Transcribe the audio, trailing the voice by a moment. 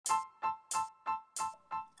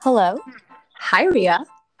Hello. Hi, Ria.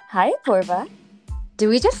 Hi, Purva. Did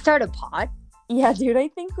we just start a pod? Yeah, dude, I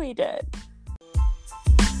think we did.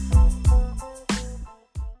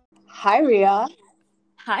 Hi, Ria.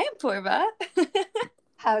 Hi, Purva.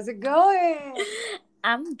 How's it going?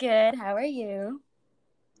 I'm good. How are you?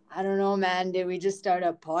 I don't know, man. Did we just start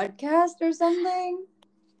a podcast or something?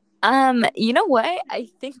 You know what? I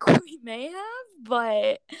think we may have,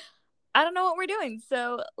 but I don't know what we're doing,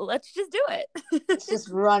 so let's just do it. Let's just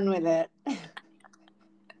run with it.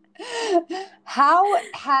 How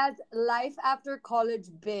has life after college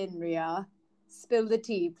been, Ria? Spill the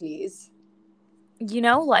tea, please.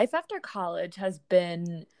 Life after college has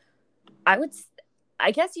been,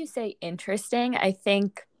 I guess you say interesting. I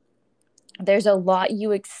think there's a lot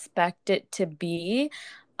you expect it to be.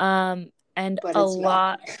 And But a it's not.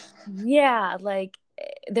 lot, yeah, like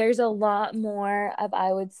there's a lot more of,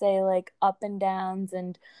 I would say, like up and downs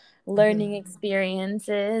and learning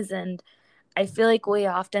experiences. And I feel like we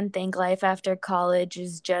often think life after college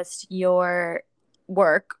is just your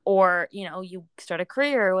work or, you start a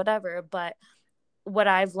career or whatever. But what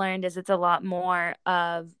I've learned is it's a lot more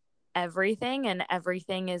of everything, and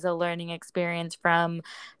everything is a learning experience, from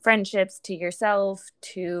friendships to yourself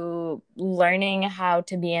to learning how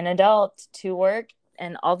to be an adult to work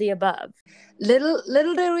and all the above.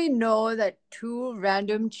 Little did we know that two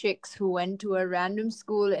random chicks who went to a random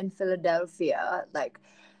school in Philadelphia, like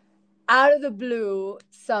out of the blue,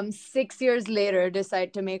 some 6 years later,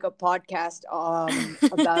 decide to make a podcast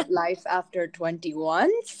about life after 21.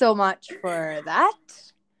 So much for that.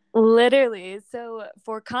 Literally. So,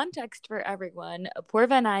 for context for everyone,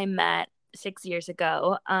 Purva and I met 6 years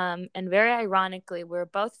ago. And very ironically, we were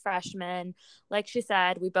both freshmen. Like she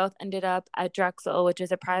said, we both ended up at Drexel, which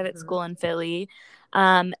is a private school in Philly.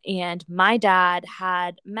 And my dad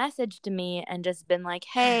had messaged me and just been like,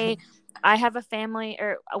 hey, I have a family,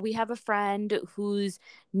 or we have a friend whose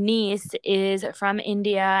niece is from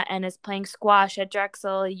India and is playing squash at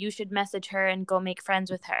Drexel. You should message her and go make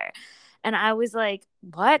friends with her. And I was like,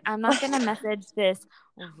 what? I'm not going to message this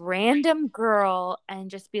random girl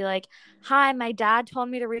and just be like, hi, my dad told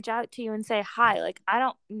me to reach out to you and say hi. Like, I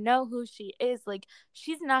don't know who she is. Like,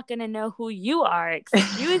 she's not going to know who you are.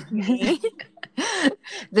 Excuse me.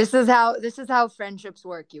 This is how friendships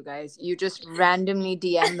work, you guys. You just randomly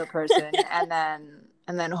DM the person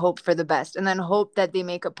and then hope for the best, and then hope that they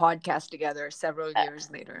make a podcast together several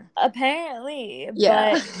years later. Apparently.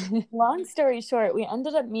 Yeah. But long story short, we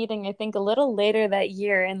ended up meeting, I think, a little later that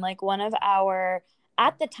year in like one of our,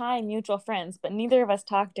 at the time, mutual friends, but neither of us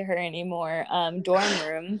talked to her anymore, dorm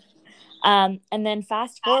room. And then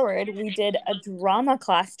fast forward, we did a drama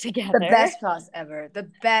class together. The best class ever. The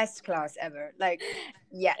best class ever. Like,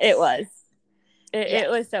 yes. It was. Yes. It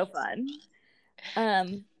was so fun.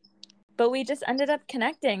 But we just ended up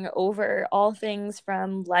connecting over all things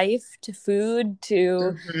from life to food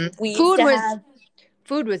to we used to have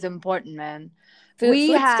food was important, man.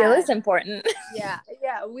 food still is important. Yeah.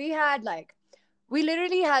 We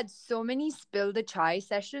literally had so many spill the chai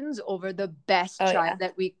sessions over the best chai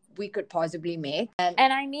that we could possibly make. And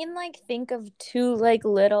I mean, like, think of two like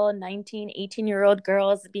little 18-year-old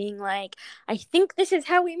girls being like, I think this is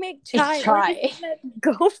how we make chai. We're just gonna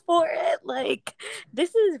go for it. Like,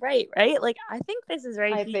 this is right? Like, I think this is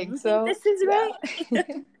right. I think so. This is right.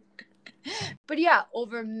 But yeah,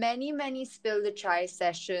 over many, many spill the chai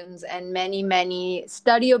sessions and many, many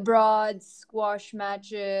study abroad, squash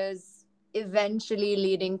matches, eventually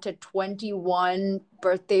leading to 21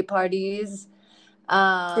 birthday parties.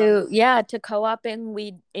 To co-oping,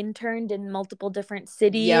 we interned in multiple different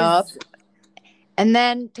cities. Yep. And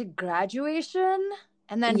then to graduation,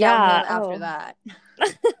 and then downhill after that.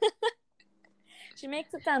 She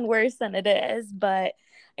makes it sound worse than it is, but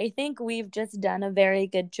I think we've just done a very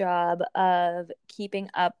good job of keeping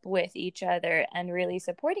up with each other and really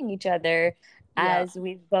supporting each other as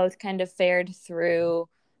we've both kind of fared through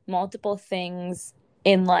multiple things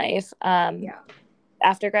in life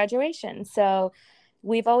after graduation. So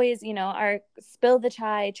we've always, our spill the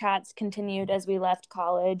chai chats continued as we left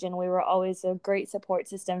college, and we were always a great support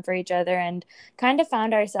system for each other, and kind of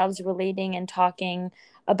found ourselves relating and talking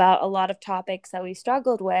about a lot of topics that we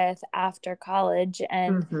struggled with after college,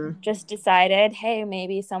 and just decided, hey,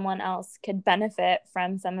 maybe someone else could benefit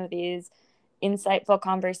from some of these insightful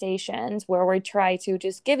conversations where we try to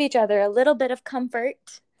just give each other a little bit of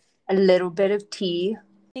comfort, a little bit of tea.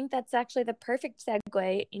 I think that's actually the perfect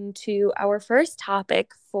segue into our first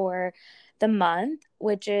topic for the month,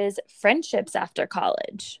 which is friendships after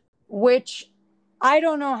college. Which I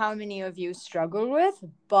don't know how many of you struggle with,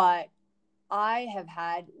 but I have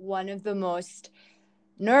had one of the most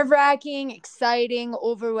nerve-wracking, exciting,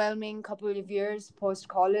 overwhelming couple of years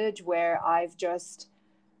post-college where I've just,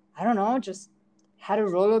 I don't know, just had a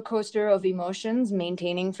roller coaster of emotions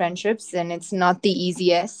maintaining friendships, and it's not the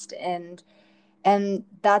easiest. And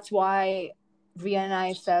that's why Ria and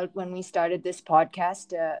I felt when we started this podcast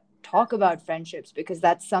to talk about friendships, because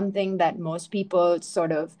that's something that most people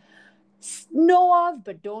sort of know of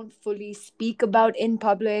but don't fully speak about in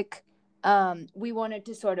public. We wanted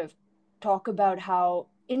to sort of talk about how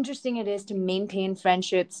interesting it is to maintain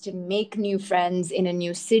friendships, to make new friends in a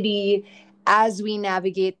new city as we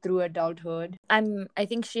navigate through adulthood. I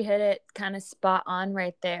think she hit it kind of spot on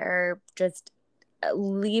right there. Just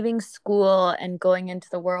leaving school and going into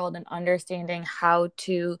the world and understanding how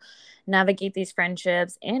to navigate these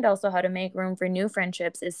friendships and also how to make room for new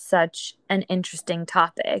friendships is such an interesting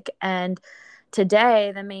topic. And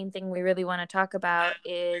today, the main thing we really want to talk about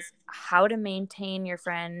is how to maintain your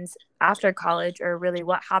friends after college, or really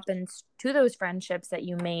what happens to those friendships that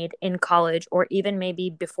you made in college or even maybe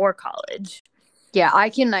before college. Yeah, I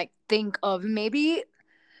can like think of maybe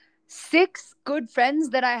 6 good friends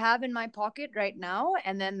that I have in my pocket right now,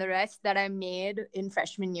 and then the rest that I made in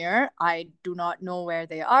freshman year. I do not know where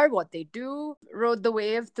they are, what they do. Rode the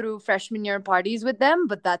wave through freshman year parties with them,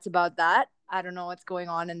 but that's about that. I don't know what's going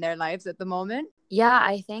on in their lives at the moment. Yeah,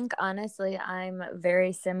 I think honestly, I'm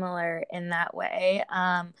very similar in that way.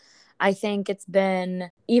 I think it's been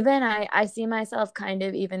even I see myself kind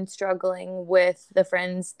of even struggling with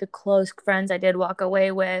the close friends I did walk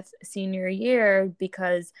away with senior year,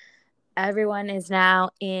 because everyone is now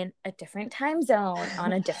in a different time zone,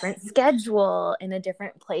 on a different schedule, in a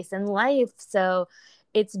different place in life. So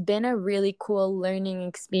it's been a really cool learning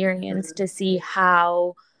experience to see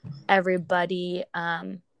how everybody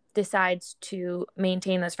decides to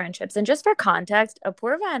maintain those friendships. And just for context,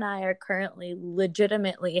 Apurva and I are currently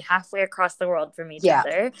legitimately halfway across the world from each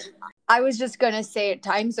other. I was just going to say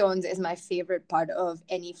time zones is my favorite part of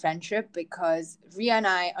any friendship, because Ria and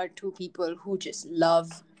I are two people who just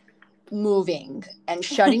love moving and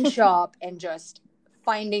shutting shop and just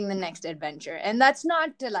finding the next adventure. And that's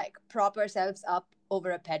not to like prop ourselves up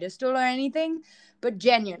over a pedestal or anything, but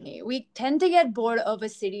genuinely, we tend to get bored of a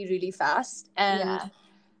city really fast. And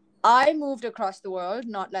I moved across the world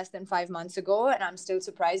not less than 5 months ago, and I'm still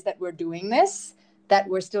surprised that we're doing this, that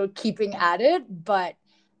we're still keeping at it. But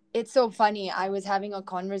it's so funny. I was having a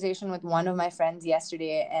conversation with one of my friends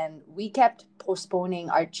yesterday, and we kept postponing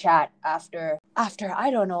our chat after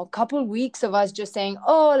I don't know, a couple weeks of us just saying,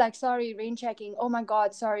 "Oh, like sorry, rain checking. Oh my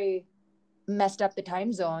God, sorry, messed up the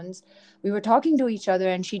time zones." We were talking to each other,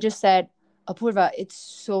 and she just said, "Apurva, it's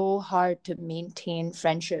so hard to maintain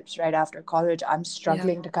friendships right after college. I'm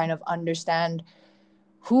struggling to kind of understand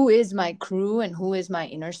who is my crew and who is my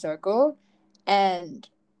inner circle." And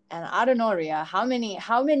I don't know, Ria, how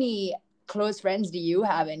many close friends do you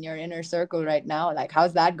have in your inner circle right now? Like,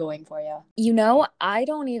 how's that going for you? You know, I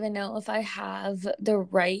don't even know if I have the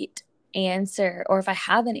right answer, or if I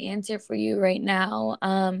have an answer for you right now.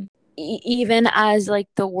 Even as like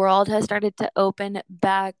the world has started to open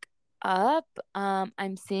back up,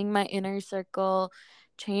 I'm seeing my inner circle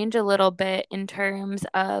change a little bit in terms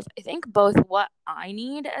of, I think, both what I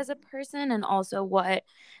need as a person and also what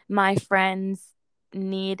my friends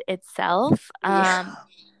need itself.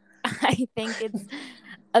 I think it's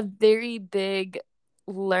a very big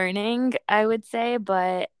learning, I would say,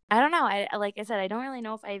 but I don't know. Like I said, I don't really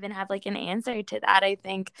know if I even have like an answer to that. I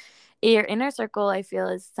think your inner circle, I feel,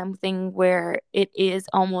 is something where it is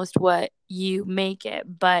almost what you make it,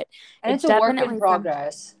 but And it's it's a work in definitely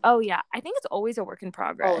progress. Oh yeah, I think it's always a work in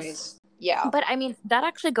progress. Always. Yeah. But I mean, that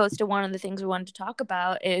actually goes to one of the things we wanted to talk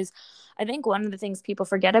about is, I think one of the things people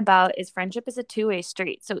forget about is friendship is a two-way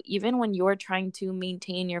street. So even when you're trying to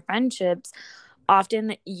maintain your friendships,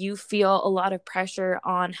 often you feel a lot of pressure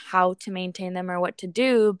on how to maintain them or what to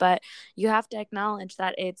do, but you have to acknowledge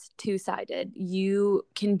that it's two-sided. You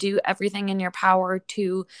can do everything in your power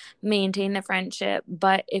to maintain the friendship,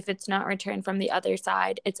 but if it's not returned from the other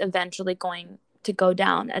side, it's eventually going to go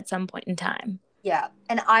down at some point in time. Yeah.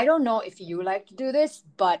 And I don't know if you like to do this,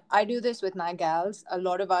 but I do this with my gals. A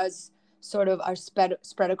lot of us sort of are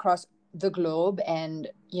spread across the globe. And,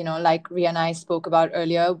 you know, like Ria and I spoke about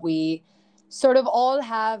earlier, we sort of all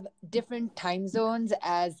have different time zones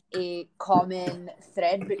as a common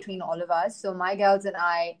thread between all of us. So my gals and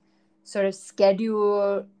I sort of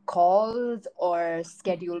schedule calls or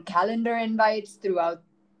schedule calendar invites throughout,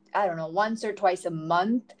 I don't know, once or twice a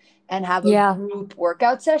month, and have a group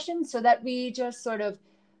workout session so that we just sort of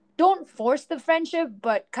don't force the friendship,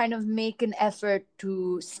 but kind of make an effort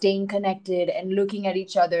to staying connected and looking at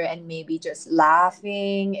each other and maybe just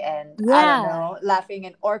laughing and I don't Yeah. know, laughing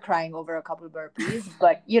and or crying over a couple burpees.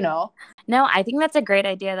 But you know, No, I think that's a great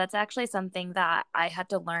idea. That's actually something that I had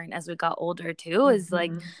to learn as we got older too, is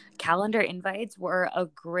like Mhm. calendar invites were a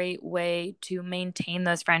great way to maintain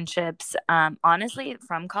those friendships, honestly,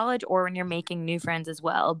 from college or when you're making new friends as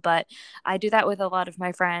well. But I do that with a lot of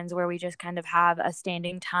my friends where we just kind of have a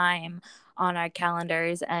standing time on our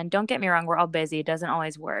calendars. And don't get me wrong, we're all busy. It doesn't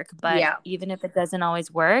always work. But Yeah. even if it doesn't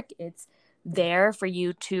always work, it's there for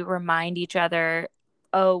you to remind each other,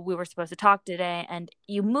 oh, we were supposed to talk today, and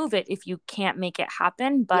you move it if you can't make it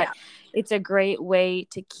happen. But Yeah. it's a great way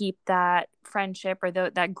to keep that friendship or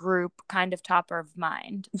that group kind of top of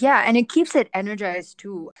mind. Yeah, and it keeps it energized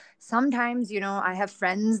too. Sometimes, I have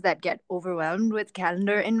friends that get overwhelmed with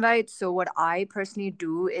calendar invites. So, what I personally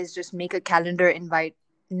do is just make a calendar invite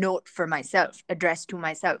note for myself, addressed to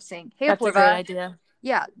myself, saying, Hey, That's a great Purva, idea.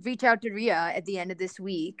 yeah, reach out to Ria at the end of this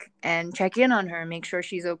week and check in on her, make sure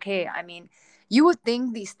she's okay. I mean, you would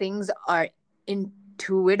think these things are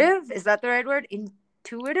intuitive. Is that the right word?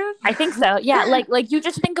 Intuitive? I think so. Yeah, like you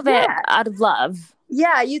just think of it Yeah. out of love.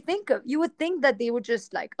 Yeah, you would think that they would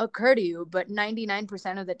just like occur to you, but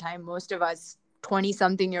 99% of the time most of us 20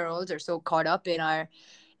 something year olds are so caught up in our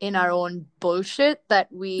own bullshit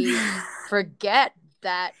that we forget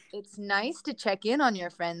that it's nice to check in on your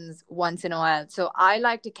friends once in a while. So I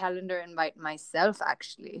like to calendar invite myself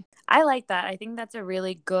actually. I like that. I think that's a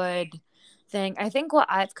really good thing. I think what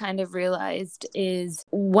I've kind of realized is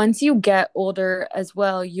once you get older as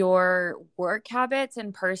well, your work habits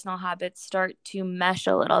and personal habits start to mesh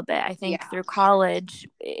a little bit. I think Yeah. through college,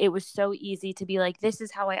 it was so easy to be like, this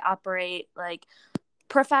is how I operate, like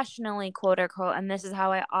professionally, quote unquote, and this is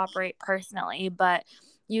how I operate personally. But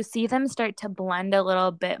you see them start to blend a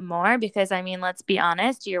little bit more because, I mean, let's be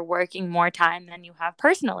honest, you're working more time than you have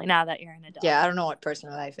personally now that you're an adult. Yeah, I don't know what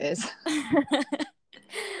personal life is.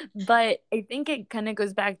 But I think it kind of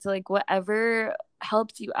goes back to like whatever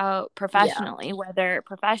helps you out Yeah. professionally, whether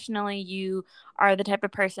professionally you are the type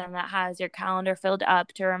of person that has your calendar filled up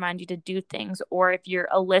to remind you to do things, or if you're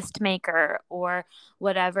a list maker or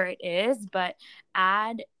whatever it is, but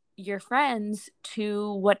add your friends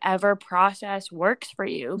to whatever process works for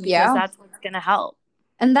you because Yeah. that's what's going to help.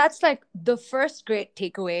 And that's like the first great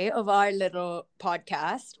takeaway of our little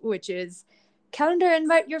podcast, which is calendar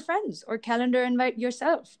invite your friends or calendar invite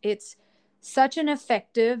yourself. It's such an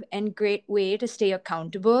effective and great way to stay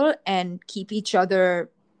accountable and keep each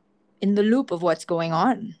other in the loop of what's going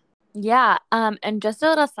on. Yeah, and just a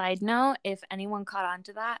little side note, if anyone caught on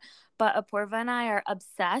to that, but Apurva and I are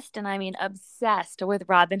obsessed, and I mean obsessed with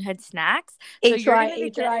Robin Hood snacks. So H you're Y gonna be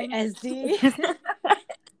H I getting, S D.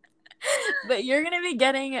 but you're gonna be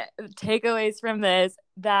getting takeaways from this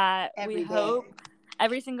that we Every day. hope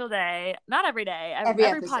every single day, not every day, Every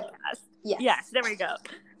every episode. podcast. Yes. Yes, there we go.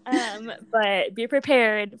 But be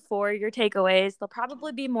prepared for your takeaways. There'll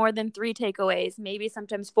probably be more than 3 takeaways, maybe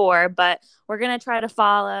sometimes 4, but we're gonna try to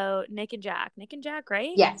follow Nick and Jack. Nick and Jack,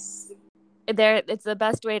 right? Yes. It's the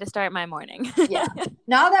best way to start my morning. Yeah.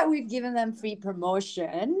 Now that we've given them free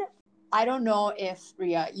promotion, I don't know if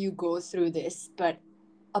Ria, you go through this, but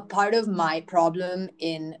a part of my problem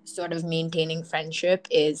in sort of maintaining friendship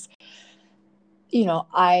is,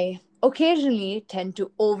 I occasionally tend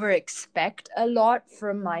to over expect a lot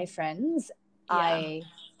from my friends. Yeah. I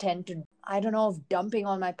tend to, I don't know if dumping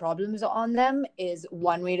all my problems on them is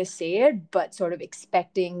one way to say it, but sort of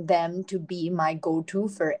expecting them to be my go to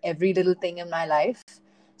for every little thing in my life.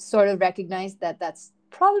 Sort of recognize that that's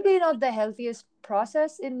probably not the healthiest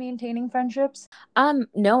process in maintaining friendships.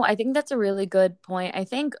 No, I think that's a really good point. I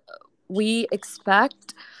think we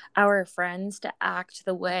expect our friends to act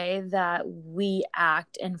the way that we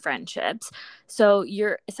act in friendships. So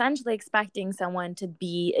you're essentially expecting someone to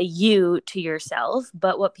be a you to yourself.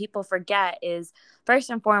 But what people forget is, first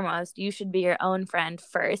and foremost, you should be your own friend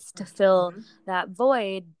first to fill that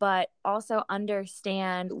void, but also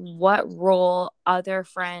understand what role other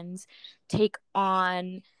friends take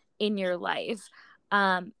on in your life.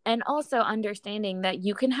 And also understanding that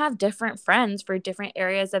you can have different friends for different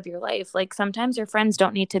areas of your life. Like sometimes your friends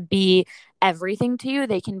don't need to be everything to you.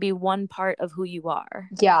 They can be one part of who you are.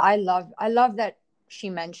 Yeah, I love that she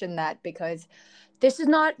mentioned that because this is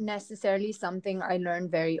not necessarily something I learned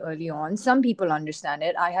very early on. Some people understand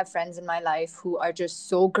it. I have friends in my life who are just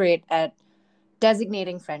so great at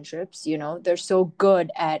designating friendships, they're so good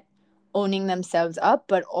at owning themselves up,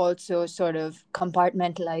 but also sort of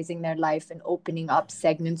compartmentalizing their life and opening up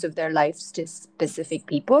segments of their lives to specific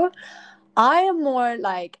people. I am more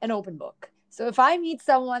like an open book. So if I meet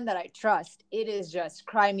someone that I trust, it is just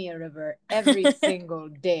cry me a river every single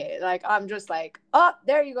day. Like, I'm just like, oh,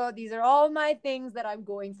 there you go. These are all my things that I'm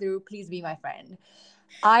going through. Please be my friend.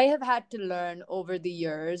 I have had to learn over the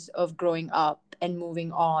years of growing up and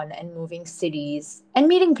moving on and moving cities and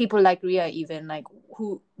meeting people like Ria, even like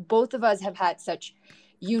who both of us have had such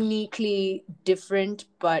uniquely different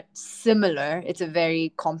but similar, it's a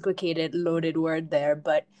very complicated, loaded word there,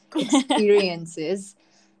 but experiences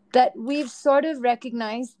that we've sort of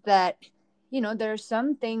recognized that, there are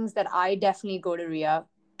some things that I definitely go to Ria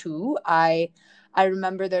too. I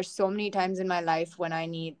remember there's so many times in my life when I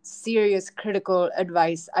need serious critical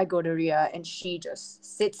advice, I go to Ria and she just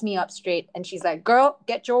sits me up straight and she's like, girl,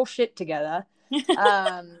 get your shit together.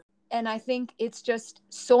 And I think it's just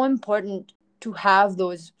so important to have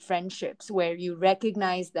those friendships where you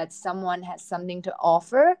recognize that someone has something to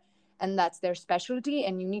offer and that's their specialty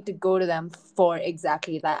and you need to go to them for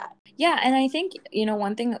exactly that. Yeah, and I think,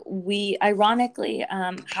 one thing we ironically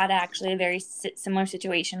had actually a very similar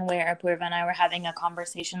situation where Apurva and I were having a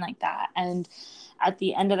conversation like that. And at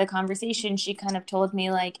the end of the conversation, she kind of told me,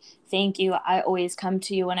 like, thank you. I always come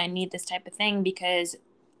to you when I need this type of thing because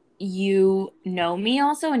you know me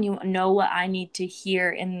also and you know what I need to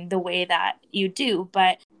hear in the way that you do.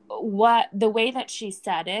 But the way that she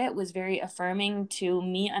said it was very affirming to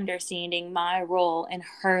me understanding my role in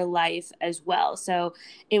her life as well. So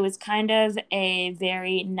it was kind of a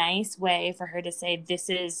very nice way for her to say, this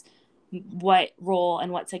is what role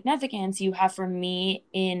and what significance you have for me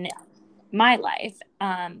in my life.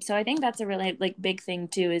 So I think that's a really big thing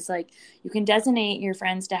too, is like you can designate your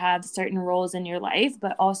friends to have certain roles in your life,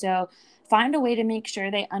 but also find a way to make sure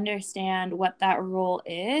they understand what that role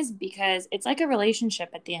is, because it's like a relationship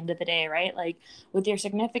at the end of the day, right? Like with your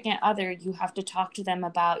significant other, you have to talk to them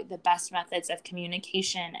about the best methods of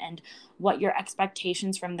communication and what your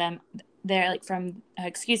expectations from them from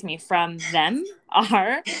them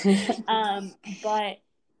are. But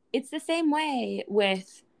it's the same way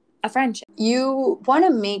with a friendship. You want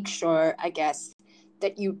to make sure, I guess,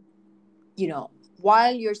 that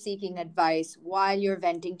while you're seeking advice, while you're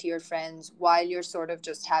venting to your friends, while you're sort of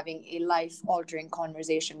just having a life altering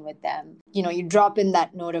conversation with them, you drop in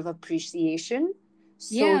that note of appreciation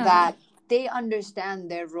so that they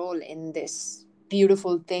understand their role in this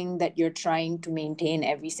beautiful thing that you're trying to maintain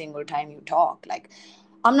every single time you talk. Like,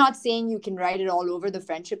 I'm not saying you can write it all over the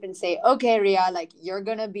friendship and say, okay, Ria, like, you're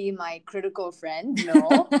going to be my critical friend.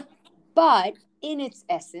 No. But in its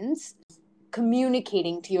essence,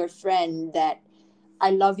 communicating to your friend that I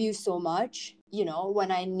love you so much,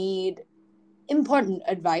 when I need important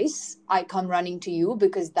advice, I come running to you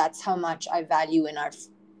because that's how much I value in our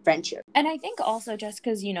friendship. And I think also just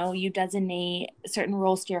because, you designate certain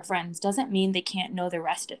roles to your friends doesn't mean they can't know the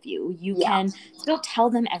rest of you. You can still tell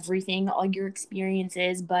them everything, all your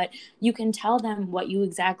experiences, but you can tell them what you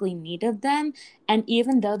exactly need of them. And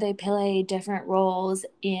even though they play different roles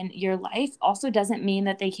in your life, also doesn't mean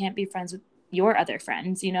that they can't be friends with your other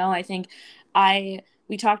friends. I think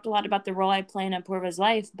we talked a lot about the role I play in Apurva's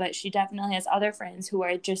life, but she definitely has other friends who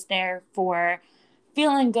are just there for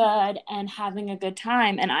feeling good and having a good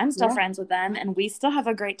time, and I'm still friends with them and we still have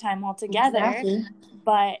a great time all together. Exactly.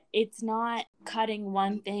 But it's not cutting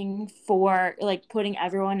one thing for like putting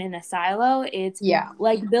everyone in a silo. It's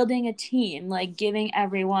like building a team, like giving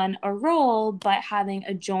everyone a role but having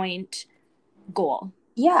a joint goal.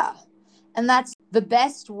 And that's the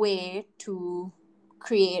best way to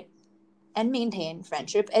create and maintain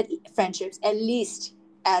friendships, at least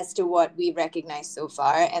as to what we've recognized so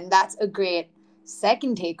far. And that's a great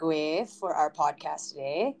second takeaway for our podcast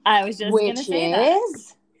today. I was just going to say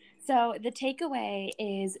that. So the takeaway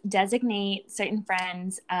is designate certain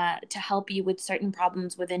friends to help you with certain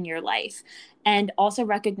problems within your life. And also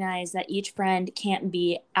recognize that each friend can't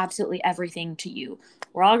be absolutely everything to you.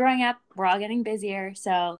 We're all growing up. We're all getting busier.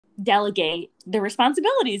 So delegate the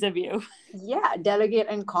responsibilities of you. Yeah, delegate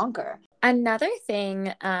and conquer. Another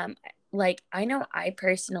thing, I know I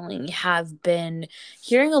personally have been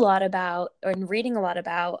hearing a lot about and reading a lot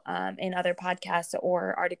about in other podcasts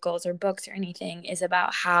or articles or books or anything, is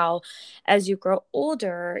about how as you grow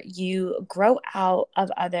older, you grow out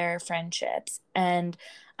of other friendships. And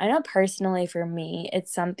I know personally for me,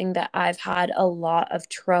 it's something that I've had a lot of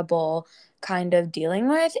trouble kind of dealing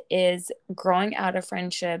with, is growing out of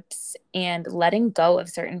friendships and letting go of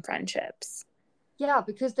certain friendships. Yeah,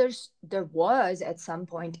 because there was at some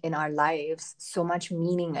point in our lives so much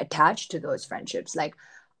meaning attached to those friendships. Like,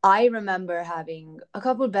 I remember having a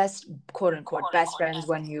couple quote unquote best friends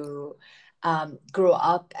when you grow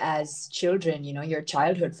up as children, your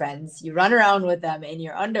childhood friends, you run around with them in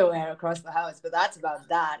your underwear across the house, but that's about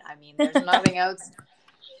that. I mean, there's nothing else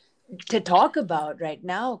to talk about right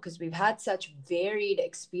now because we've had such varied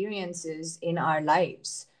experiences in our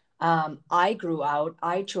lives. I grew out,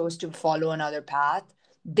 I chose to follow another path.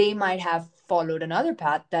 They might have followed another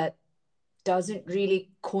path that doesn't really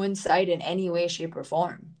coincide in any way, shape, or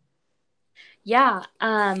form. Yeah,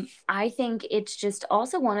 I think it's just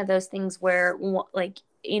also one of those things where, like,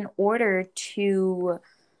 in order to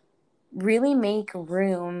really make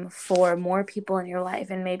room for more people in your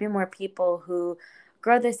life and maybe more people who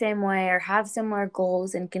grow the same way or have similar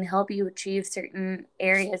goals and can help you achieve certain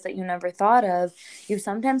areas that you never thought of, you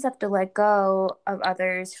sometimes have to let go of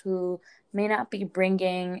others who may not be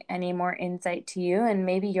bringing any more insight to you, and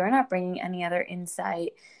maybe you're not bringing any other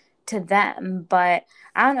insight to them. But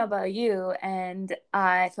I don't know about you, and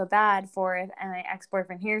I feel bad for if my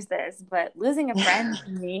ex-boyfriend hears this, but losing a friend to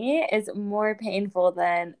me is more painful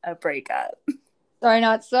than a breakup. Sorry,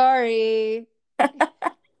 not sorry.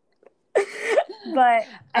 But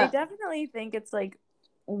I definitely think it's like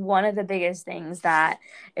one of the biggest things that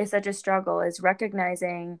is such a struggle is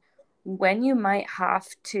recognizing when you might have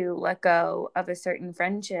to let go of a certain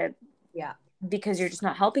friendship. Yeah. Because you're just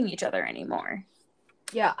not helping each other anymore.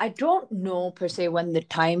 Yeah, I don't know per se when the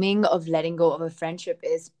timing of letting go of a friendship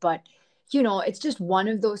is, but it's just one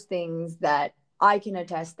of those things that I can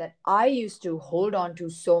attest that I used to hold on to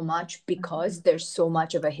so much because there's so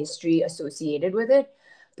much of a history associated with it.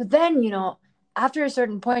 But then, after a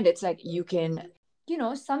certain point, it's like you can,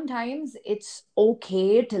 sometimes it's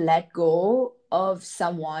okay to let go of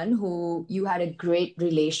someone who you had a great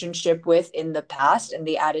relationship with in the past and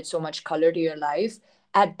they added so much color to your life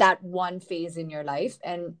at that one phase in your life.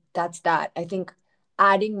 And that's that. I think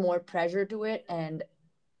adding more pressure to it and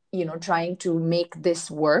trying to make this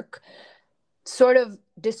work sort of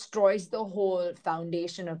destroys the whole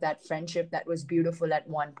foundation of that friendship that was beautiful at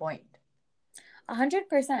one point. 100%.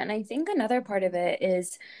 And I think another part of it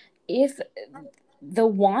is if the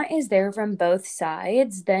want is there from both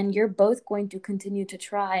sides, then you're both going to continue to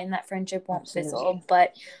try and that friendship won't fizzle.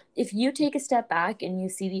 But if you take a step back and you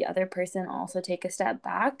see the other person also take a step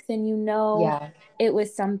back, then it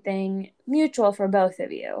was something mutual for both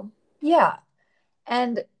of you. Yeah.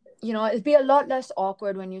 And it'd be a lot less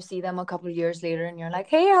awkward when you see them a couple of years later and you're like,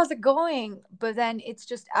 hey, how's it going? But then it's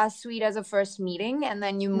just as sweet as a first meeting. And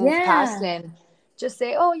then you move past and just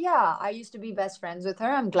say, oh, yeah, I used to be best friends with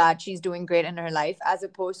her. I'm glad she's doing great in her life, as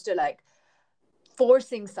opposed to like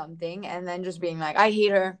forcing something and then just being like, I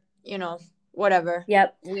hate her, whatever.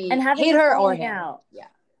 Yep. We and having hate her or him. out. Yeah.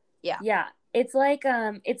 Yeah. Yeah. It's like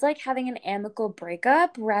having an amicable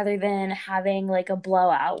breakup rather than having like a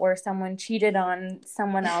blowout where someone cheated on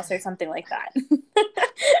someone else or something like that.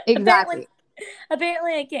 Exactly.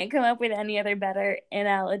 Apparently I can't come up with any other better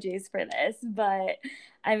analogies for this, but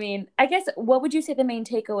I mean, I guess what would you say the main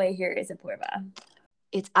takeaway here is, Apurva?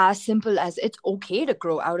 It's as simple as it's okay to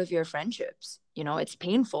grow out of your friendships. It's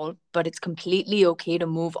painful, but it's completely okay to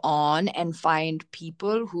move on and find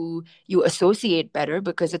people who you associate better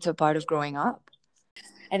because it's a part of growing up.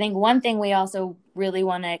 I think one thing we also really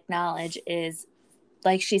want to acknowledge is,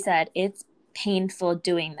 like she said, it's painful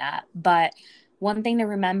doing that. But one thing to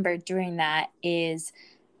remember during that is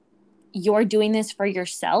you're doing this for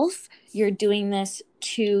yourself. You're doing this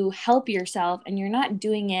to help yourself, and you're not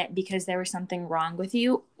doing it because there was something wrong with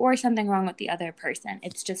you or something wrong with the other person.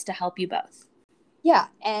 It's just to help you both. Yeah,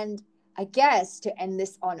 and I guess to end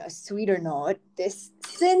this on a sweeter note,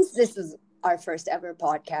 since this is our first ever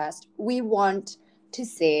podcast, we want to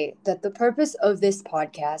say that the purpose of this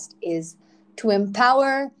podcast is to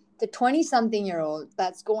empower the 20-something-year-old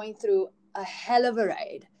that's going through a hell of a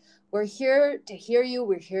ride. We're here to hear you.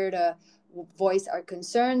 We're here to voice our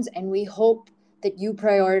concerns, and we hope that you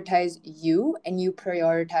prioritize you and you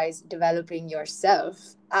prioritize developing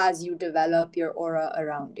yourself as you develop your aura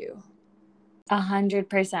around you.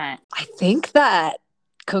 100%. I think that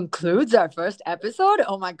concludes our first episode.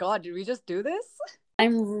 Oh my God, did we just do this?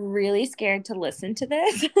 I'm really scared to listen to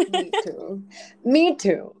this. Me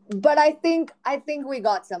too. But I think we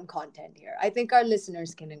got some content here. I think our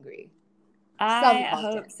listeners can agree. I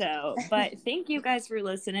hope so. But thank you guys for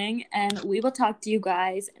listening, and we will talk to you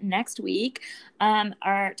guys next week.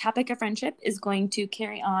 Our topic of friendship is going to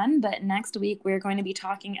carry on, but next week we're going to be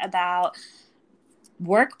talking about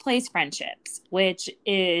workplace friendships, which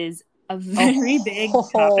is a very big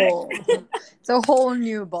topic. It's a whole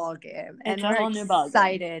new ballgame. And we're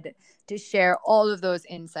excited to share all of those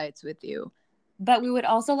insights with you. But we would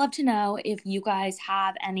also love to know if you guys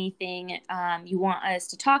have anything you want us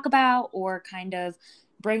to talk about, or kind of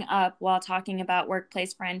bring up while talking about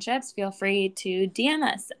workplace friendships, feel free to DM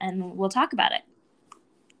us and we'll talk about it.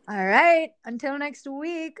 All right. Until next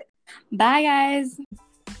week. Bye, guys.